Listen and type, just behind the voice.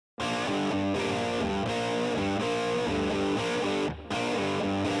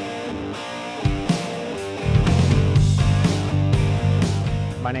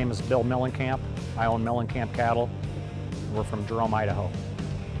My name is Bill Millenkamp. I own Millenkamp Cattle. We're from Jerome, Idaho.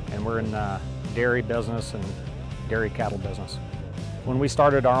 And we're in the dairy business and dairy cattle business. When we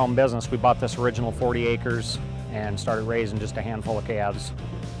started our own business, we bought this original 40 acres and started raising just a handful of calves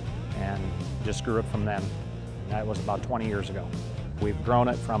and just grew it from then. That was about 20 years ago. We've grown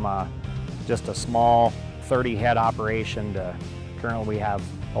it from just a small 30 head operation to currently we have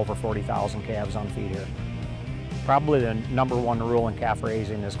over 40,000 calves on feed here. Probably the #1 rule in calf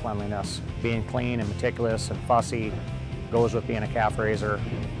raising is cleanliness. Being clean and meticulous and fussy goes with being a calf raiser,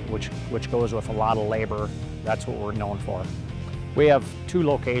 which goes with a lot of labor. That's what we're known for. We have 2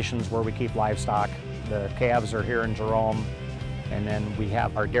 locations where we keep livestock. The calves are here in Jerome, and then we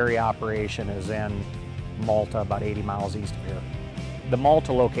have our dairy operation is in Malta, about 80 miles east of here. The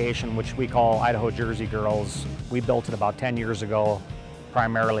Malta location, which we call Idaho Jersey Girls, we built it about 10 years ago,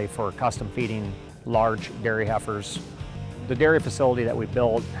 primarily for custom feeding large dairy heifers. The dairy facility that we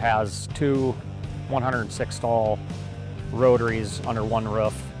built has 2 106 stall rotaries under one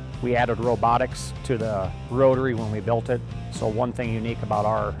roof. We added robotics to the rotary when we built it. So one thing unique about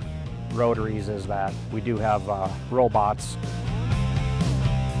our rotaries is that we do have robots.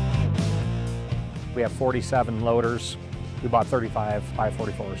 We have 47 loaders. We bought 35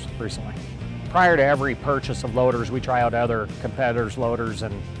 544s recently. Prior to every purchase of loaders, we try out other competitors' loaders,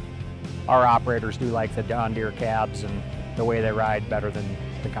 and our operators do like the John Deere cabs and the way they ride better than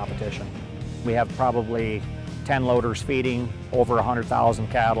the competition. We have probably 10 loaders feeding over 100,000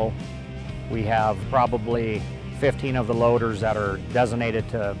 cattle. We have probably 15 of the loaders that are designated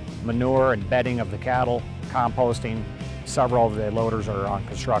to manure and bedding of the cattle, composting. Several of the loaders are on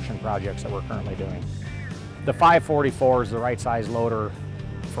construction projects that we're currently doing. The 544 is the right size loader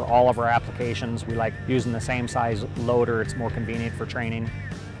for all of our applications. We like using the same size loader. It's more convenient for training,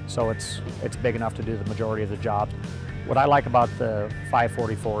 so it's big enough to do the majority of the job. What I like about the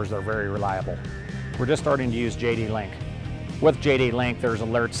 544s, they're very reliable. We're just starting to use JD Link. With JD Link, there's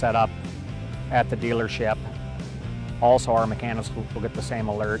alerts set up at the dealership. Also, our mechanics will get the same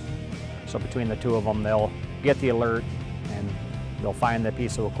alert. So between the 2 of them, they'll get the alert and they'll find the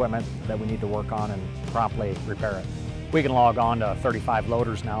piece of equipment that we need to work on and promptly repair it. We can log on to 35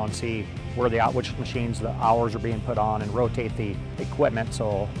 loaders now and see which machines the hours are being put on and rotate the equipment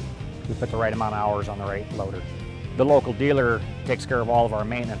so we put the right amount of hours on the right loader. The local dealer takes care of all of our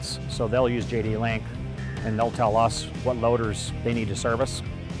maintenance, so they'll use JD Link and they'll tell us what loaders they need to service,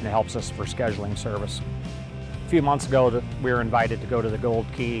 and it helps us for scheduling service. A few months ago, we were invited to go to the Gold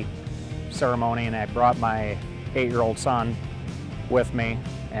Key ceremony, and I brought my 8-year-old son with me,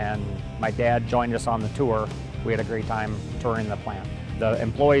 and my dad joined us on the tour. We had a great time touring the plant. The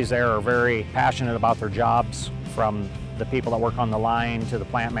employees there are very passionate about their jobs, from the people that work on the line to the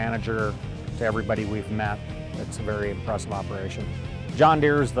plant manager to everybody we've met. It's a very impressive operation. John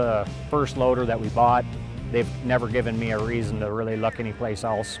Deere is the first loader that we bought. They've never given me a reason to really look anyplace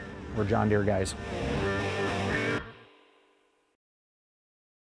else. We're John Deere guys.